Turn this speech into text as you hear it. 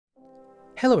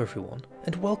Hello everyone,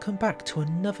 and welcome back to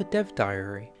another dev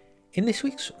diary. In this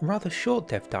week's rather short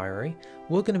dev diary,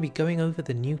 we're going to be going over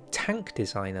the new tank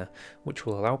designer, which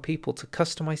will allow people to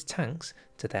customize tanks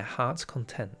to their heart's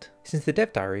content. Since the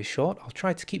dev diary is short, I'll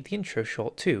try to keep the intro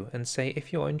short too, and say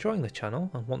if you're enjoying the channel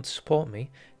and want to support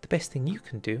me, the best thing you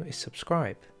can do is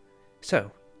subscribe. So,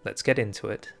 let's get into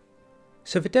it.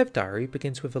 So the dev diary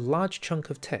begins with a large chunk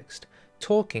of text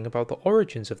talking about the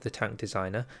origins of the tank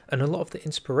designer and a lot of the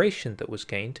inspiration that was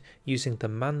gained using the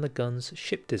Man the Guns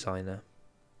ship designer.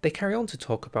 They carry on to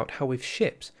talk about how with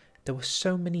ships there were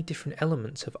so many different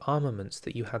elements of armaments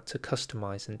that you had to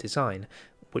customize and design,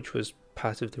 which was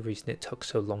part of the reason it took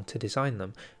so long to design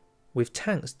them. With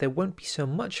tanks there won't be so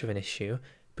much of an issue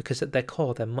because at their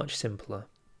core they're much simpler.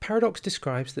 Paradox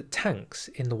describes that tanks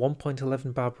in the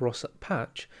 1.11 Barbarossa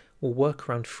patch will work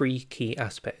around three key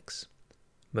aspects: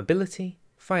 mobility,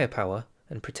 firepower,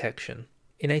 and protection.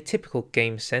 In a typical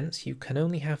game sense, you can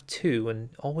only have two and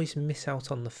always miss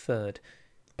out on the third.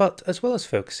 But as well as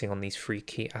focusing on these three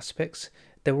key aspects,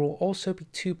 there will also be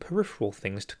two peripheral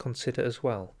things to consider as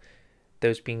well,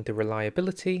 those being the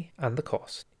reliability and the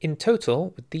cost. In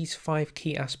total, with these five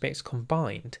key aspects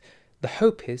combined, the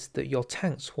hope is that your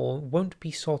tanks won't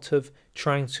be sort of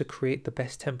trying to create the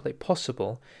best template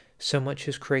possible, so much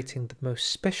as creating the most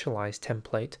specialized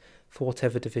template for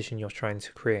whatever division you're trying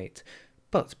to create.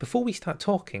 But before we start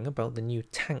talking about the new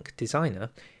tank designer,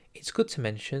 it's good to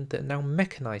mention that now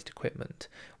mechanized equipment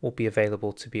will be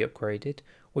available to be upgraded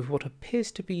with what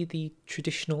appears to be the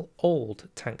traditional old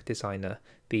tank designer,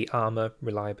 the armor,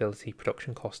 reliability,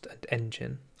 production cost, and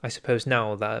engine. I suppose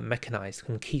now that mechanized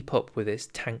can keep up with its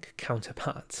tank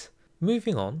counterparts.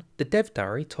 Moving on, the dev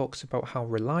diary talks about how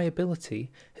reliability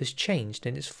has changed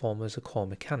in its form as a core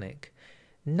mechanic.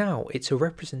 Now it's a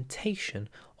representation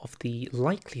of the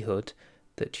likelihood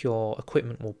that your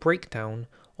equipment will break down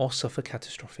or suffer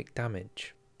catastrophic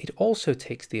damage. It also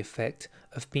takes the effect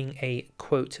of being a,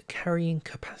 quote, carrying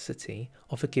capacity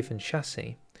of a given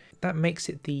chassis. That makes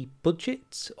it the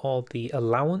budget or the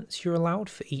allowance you're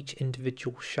allowed for each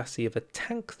individual chassis of a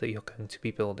tank that you're going to be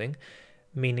building,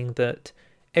 meaning that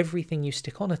everything you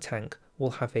stick on a tank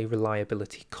will have a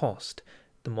reliability cost.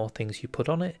 The more things you put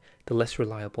on it, the less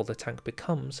reliable the tank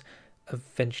becomes,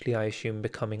 eventually I assume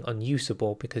becoming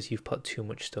unusable because you've put too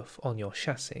much stuff on your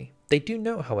chassis. They do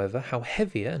note, however, how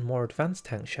heavier and more advanced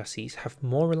tank chassis have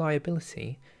more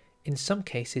reliability, in some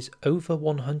cases over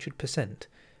 100%.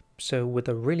 So with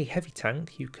a really heavy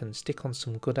tank you can stick on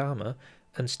some good armour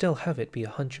and still have it be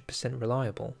 100%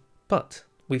 reliable. But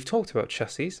we've talked about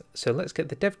chassis, so let's get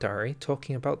the dev diary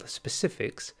talking about the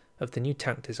specifics of the new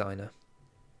tank designer.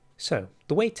 So,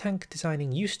 the way tank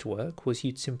designing used to work was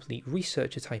you'd simply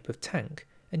research a type of tank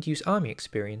and use army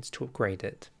experience to upgrade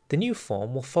it. The new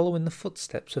form will follow in the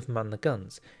footsteps of Man the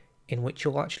Guns, in which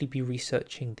you'll actually be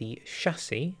researching the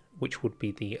chassis, which would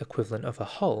be the equivalent of a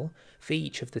hull, for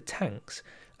each of the tanks,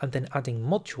 and then adding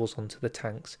modules onto the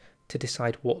tanks to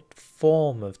decide what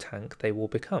form of tank they will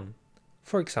become.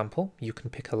 For example, you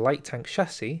can pick a light tank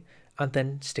chassis and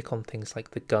then stick on things like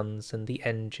the guns and the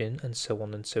engine and so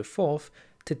on and so forth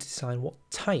to design what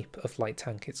type of light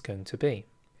tank it's going to be.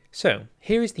 So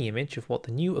here is the image of what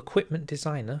the new equipment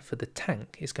designer for the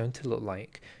tank is going to look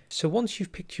like. So once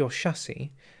you've picked your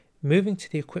chassis, moving to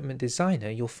the equipment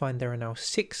designer, you'll find there are now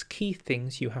 6 key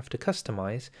things you have to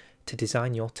customize to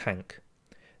design your tank.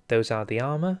 Those are the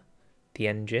armor, the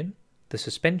engine, the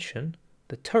suspension,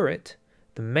 the turret,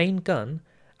 the main gun,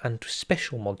 and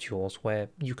special modules where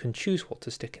you can choose what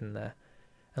to stick in there.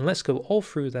 And let's go all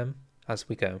through them as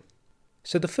we go.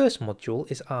 So the first module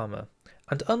is armour,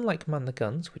 and unlike Man the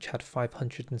Guns, which had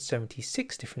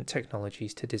 576 different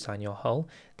technologies to design your hull,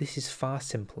 this is far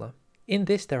simpler. In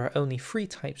this there are only 3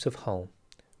 types of hull.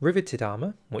 Riveted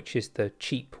armour, which is the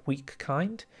cheap, weak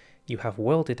kind. You have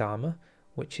welded armour,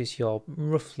 which is your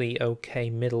roughly okay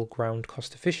middle ground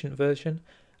cost efficient version,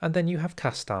 and then you have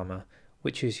cast armour,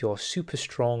 which is your super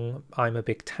strong I'm a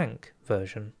big tank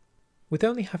version. With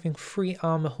only having 3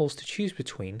 armour hulls to choose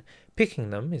between, picking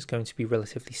them is going to be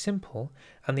relatively simple,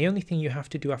 and the only thing you have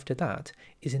to do after that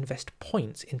is invest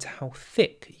points into how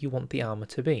thick you want the armour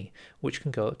to be, which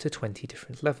can go up to 20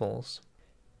 different levels.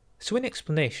 So in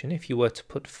explanation, if you were to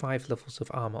put 5 levels of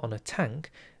armour on a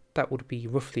tank, that would be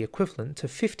roughly equivalent to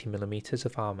 50mm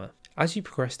of armour. As you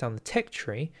progress down the tech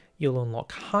tree, you'll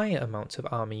unlock higher amounts of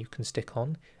armour you can stick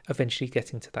on, eventually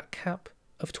getting to that cap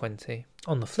of 20.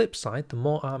 On the flip side, the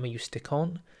more armour you stick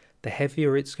on, the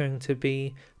heavier it's going to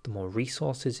be, the more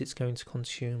resources it's going to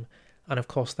consume, and of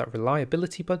course that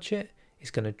reliability budget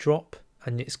is going to drop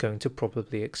and it's going to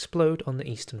probably explode on the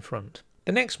Eastern Front.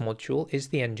 The next module is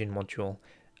the engine module,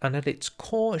 and at its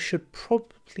core should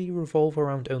probably revolve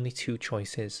around only two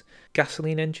choices: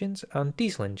 gasoline engines and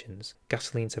diesel engines.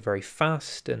 Gasolines are very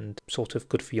fast and sort of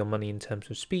good for your money in terms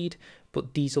of speed,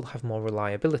 but diesel have more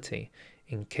reliability,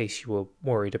 in case you were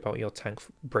worried about your tank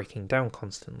breaking down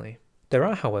constantly. There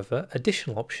are, however,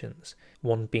 additional options,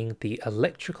 one being the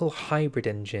electrical hybrid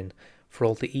engine, for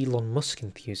all the Elon Musk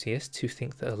enthusiasts who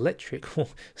think that electric will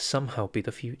somehow be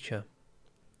the future.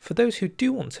 For those who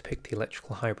do want to pick the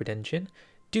electrical hybrid engine,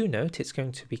 do note it's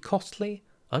going to be costly,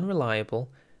 unreliable,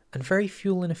 and very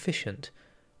fuel inefficient,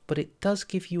 but it does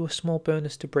give you a small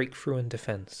bonus to breakthrough and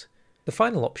defense. The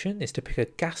final option is to pick a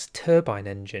gas turbine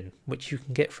engine, which you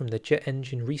can get from the jet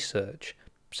engine research,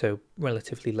 so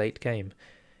relatively late game.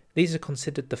 These are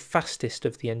considered the fastest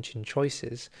of the engine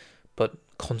choices, but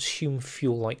consume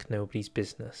fuel like nobody's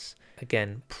business.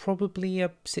 Again, probably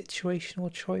a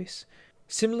situational choice.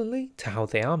 Similarly to how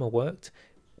the armour worked,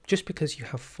 just because you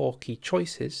have 4 key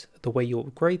choices, the way you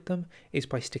upgrade them is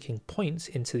by sticking points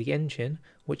into the engine,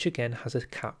 which again has a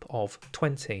cap of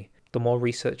 20. The more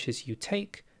researches you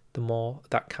take, the more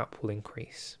that cap will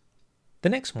increase. The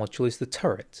next module is the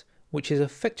turret, which is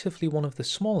effectively one of the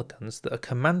smaller guns that a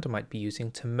commander might be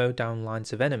using to mow down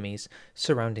lines of enemies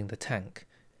surrounding the tank.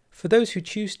 For those who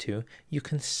choose to, you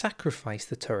can sacrifice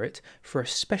the turret for a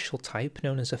special type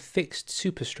known as a fixed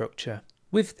superstructure.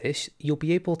 With this, you'll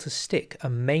be able to stick a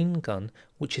main gun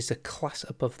which is a class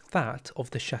above that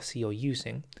of the chassis you're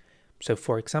using. So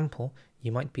for example,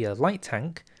 you might be a light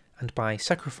tank, and by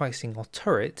sacrificing your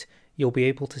turret, you'll be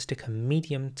able to stick a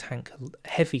medium tank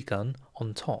heavy gun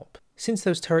on top. Since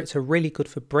those turrets are really good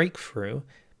for breakthrough,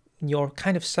 you're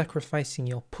kind of sacrificing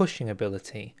your pushing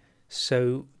ability.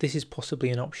 So this is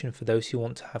possibly an option for those who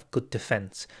want to have good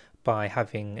defense by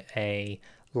having a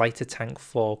lighter tank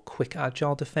for quick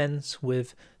agile defense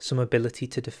with some ability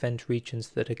to defend regions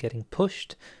that are getting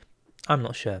pushed. I'm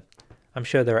not sure. I'm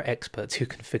sure there are experts who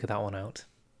can figure that one out.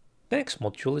 The next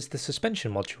module is the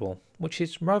suspension module, which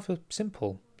is rather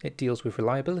simple. It deals with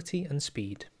reliability and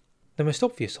speed. The most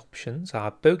obvious options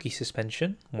are bogie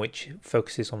suspension, which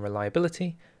focuses on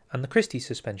reliability, and the Christie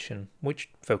suspension, which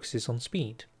focuses on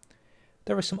speed.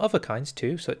 There are some other kinds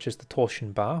too, such as the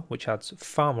torsion bar, which adds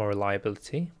far more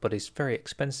reliability but is very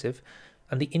expensive,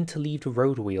 and the interleaved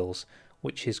road wheels,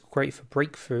 which is great for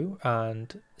breakthrough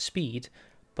and speed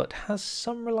but has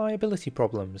some reliability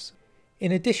problems.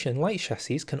 In addition, light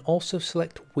chassis can also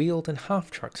select wheeled and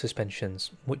half-track suspensions,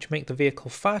 which make the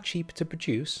vehicle far cheaper to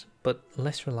produce but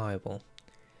less reliable.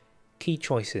 Key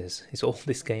choices is all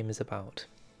this game is about.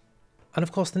 And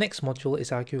of course the next module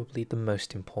is arguably the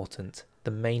most important,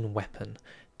 the main weapon,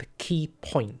 the key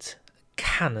point,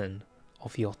 cannon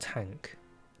of your tank.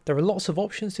 There are lots of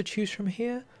options to choose from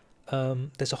here.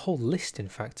 There's a whole list in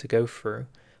fact to go through,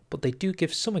 but they do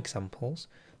give some examples,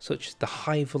 such as the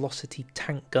high velocity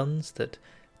tank guns that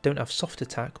don't have soft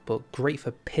attack but great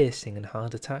for piercing and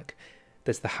hard attack.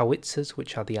 There's the howitzers,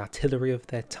 which are the artillery of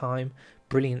their time,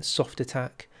 brilliant soft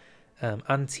attack,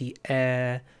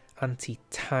 anti-air,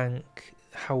 anti-tank,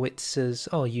 howitzers,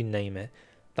 oh you name it.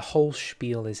 The whole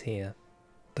spiel is here.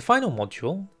 The final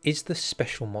module is the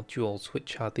special modules,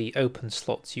 which are the open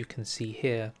slots you can see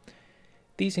here.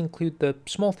 These include the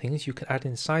small things you can add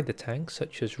inside the tank,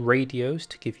 such as radios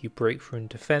to give you breakthrough and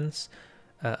defense,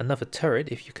 another turret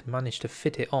if you can manage to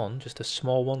fit it on, just a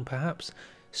small one perhaps,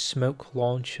 smoke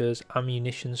launchers,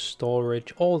 ammunition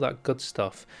storage, all that good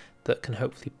stuff that can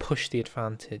hopefully push the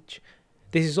advantage.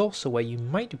 This is also where you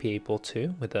might be able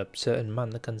to, with a certain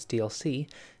Man the Guns DLC,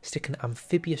 stick an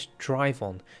amphibious drive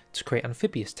on to create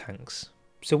amphibious tanks.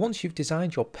 So once you've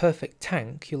designed your perfect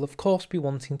tank, you'll of course be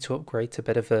wanting to upgrade to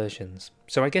better versions.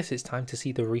 So I guess it's time to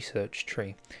see the research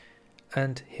tree.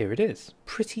 And here it is.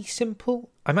 Pretty simple.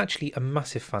 I'm actually a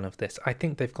massive fan of this. I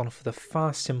think they've gone for the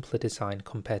far simpler design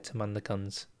compared to Man the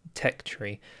Gun's tech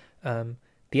tree.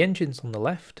 The engine's on the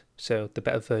left, so the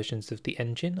better versions of the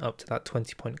engine up to that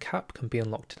 20-point cap can be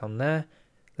unlocked down there.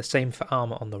 The same for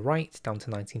armour on the right, down to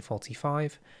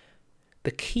 1945.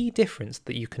 The key difference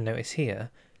that you can notice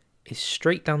here is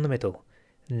straight down the middle,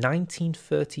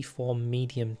 1934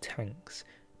 medium tanks.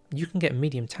 You can get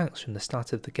medium tanks from the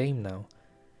start of the game now.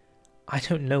 I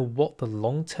don't know what the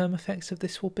long-term effects of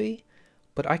this will be,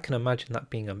 but I can imagine that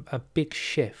being a big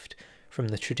shift from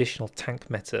the traditional tank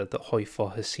meta that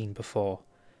HOI4 has seen before.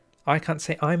 I can't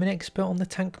say I'm an expert on the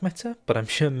tank meta, but I'm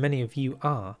sure many of you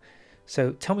are.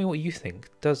 So tell me what you think.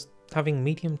 Does having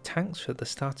medium tanks at the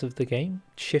start of the game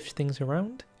shift things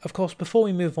around? Of course, before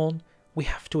we move on, we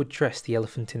have to address the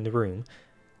elephant in the room,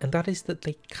 and that is that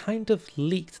they kind of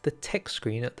leaked the text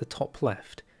screen at the top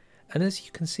left. And as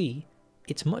you can see,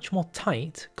 it's much more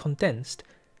tight, condensed,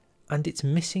 and it's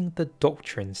missing the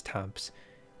Doctrines tabs.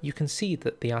 You can see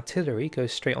that the artillery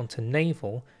goes straight onto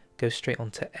naval, goes straight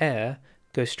onto air,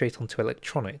 goes straight onto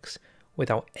electronics,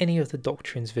 without any of the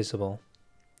doctrines visible.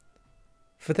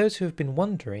 For those who have been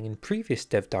wondering, in previous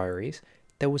dev diaries,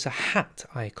 there was a hat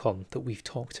icon that we've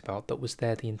talked about that was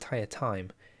there the entire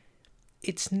time.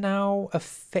 It's now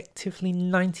effectively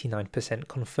 99%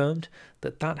 confirmed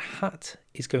that that hat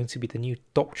is going to be the new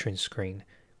Doctrine screen,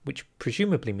 which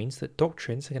presumably means that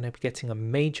Doctrines are going to be getting a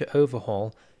major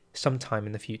overhaul sometime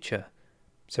in the future,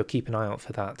 so keep an eye out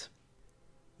for that.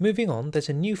 Moving on, there's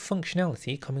a new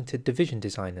functionality coming to division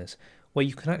designers, where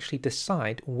you can actually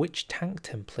decide which tank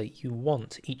template you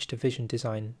want each division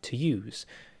design to use.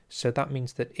 So that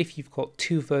means that if you've got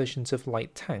two versions of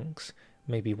light tanks,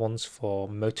 maybe one's for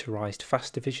motorised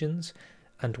fast divisions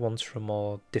and one's for a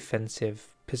more defensive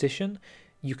position,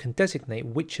 you can designate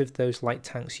which of those light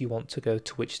tanks you want to go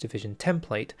to which division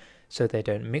template so they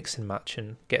don't mix and match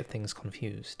and get things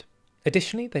confused.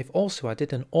 Additionally, they've also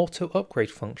added an auto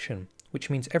upgrade function, which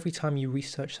means every time you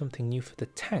research something new for the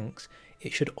tanks,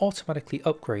 it should automatically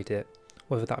upgrade it,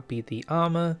 whether that be the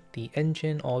armour, the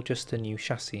engine, or just a new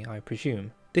chassis, I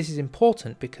presume. This is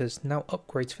important because now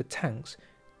upgrades for tanks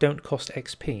don't cost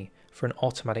XP for an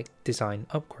automatic design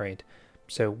upgrade,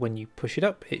 so when you push it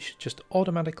up, it should just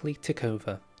automatically tick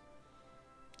over.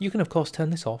 You can of course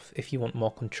turn this off if you want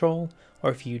more control,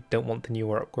 or if you don't want the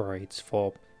newer upgrades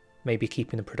for maybe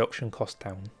keeping the production cost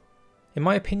down. In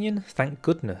my opinion, thank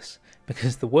goodness,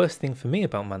 because the worst thing for me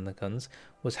about Man the Guns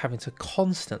was having to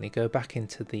constantly go back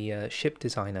into the ship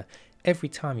designer every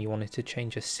time you wanted to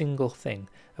change a single thing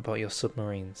about your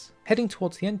submarines. Heading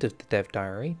towards the end of the dev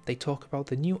diary, they talk about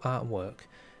the new artwork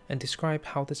and describe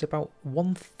how there's about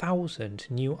 1,000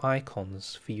 new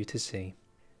icons for you to see.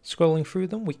 Scrolling through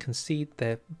them, we can see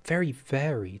they're very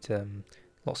varied,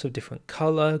 lots of different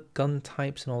colour, gun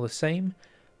types and all the same,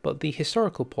 but the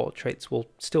historical portraits will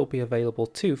still be available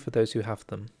too for those who have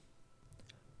them.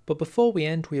 But before we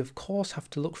end, we of course have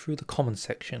to look through the comments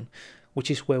section,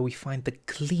 which is where we find the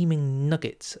gleaming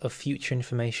nuggets of future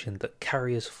information that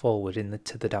carry us forward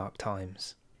to the dark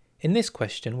times. In this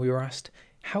question we were asked,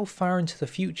 how far into the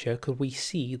future could we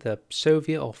see the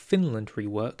Soviet or Finland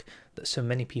rework that so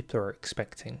many people are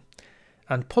expecting?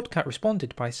 And Podcat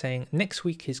responded by saying next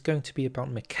week is going to be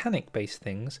about mechanic-based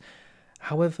things.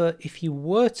 However, if you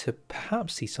were to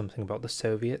perhaps see something about the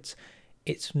Soviets,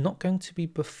 it's not going to be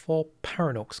before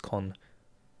ParadoxCon.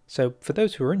 So for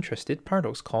those who are interested,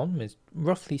 ParadoxCon is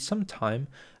roughly sometime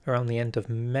around the end of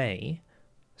May.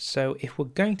 So if we're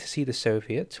going to see the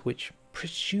Soviets, which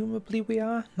presumably we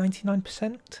are,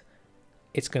 99%,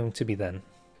 it's going to be then.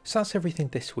 So that's everything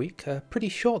this week. A pretty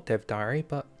short dev diary,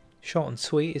 but short and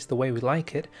sweet is the way we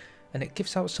like it, and it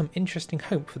gives out some interesting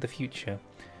hope for the future.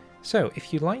 So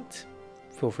if you liked,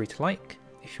 feel free to like.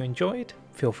 If you enjoyed,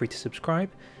 feel free to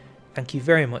subscribe. Thank you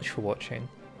very much for watching,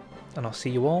 and I'll see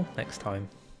you all next time.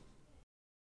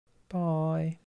 Bye.